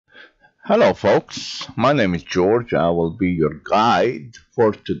Hello folks, my name is George. I will be your guide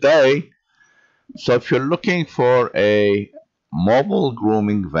for today. So if you're looking for a mobile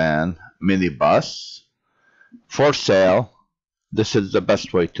grooming van minibus for sale, this is the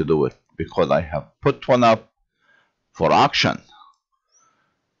best way to do it because I have put one up for auction.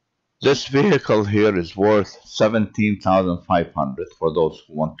 This vehicle here is worth $17,500 for those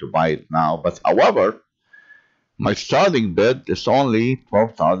who want to buy it now, but however, my starting bid is only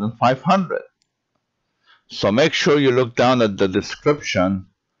 $12,500. So make sure you look down at the description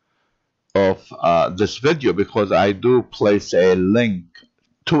of this video because I do place a link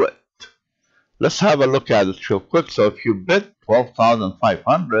to it. Let's have a look at it real quick. So if you bid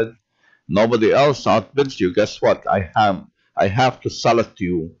 $12,500, nobody else outbids you. Guess what? I have to sell it to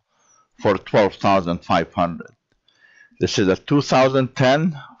you for $12,500. This is a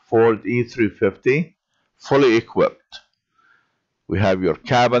 2010 Ford E350, fully equipped. We have your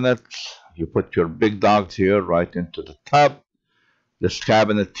cabinets. You put your big dogs here right into the tub. This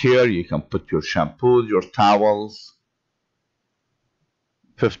cabinet here, you can put your shampoos, your towels,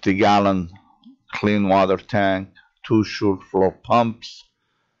 50-gallon clean water tank, 2 short flow pumps,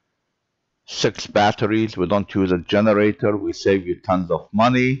 6 batteries. We don't use a generator. We save you tons of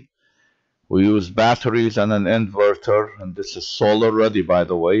money. We use batteries and an inverter, and this is solar ready, by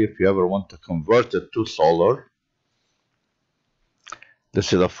the way, if you ever want to convert it to solar.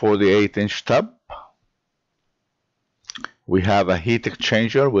 This is a 48-inch tub. We have a heat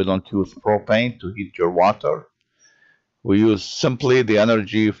exchanger. We don't use propane to heat your water. We use simply the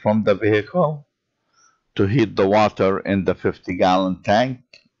energy from the vehicle to heat the water in the 50-gallon tank.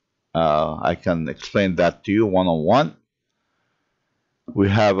 I can explain that to you one-on-one. We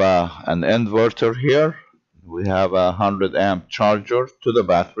have an inverter here. We have a 100-amp charger to the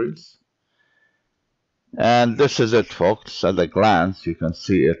batteries. And this is it, folks. At a glance, you can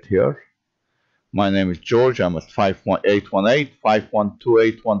see it here. My name is George. I'm at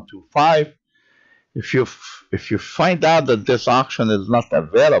 818-512-8125. If you find out that this auction is not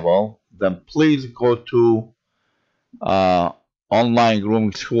available, then please go to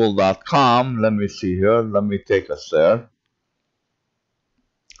onlinegroomingschool.com. Let me see here. Let me take us there.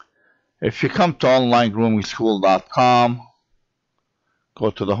 If you come to onlinegroomingschool.com, go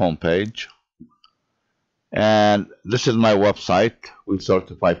to the home page. And this is my website. We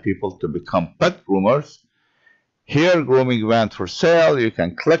certify people to become pet groomers. Here, grooming van for sale. You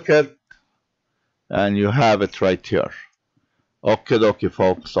can click it, and you have it right here. Okie dokie,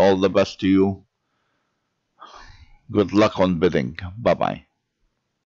 folks. All the best to you. Good luck on bidding. Bye-bye.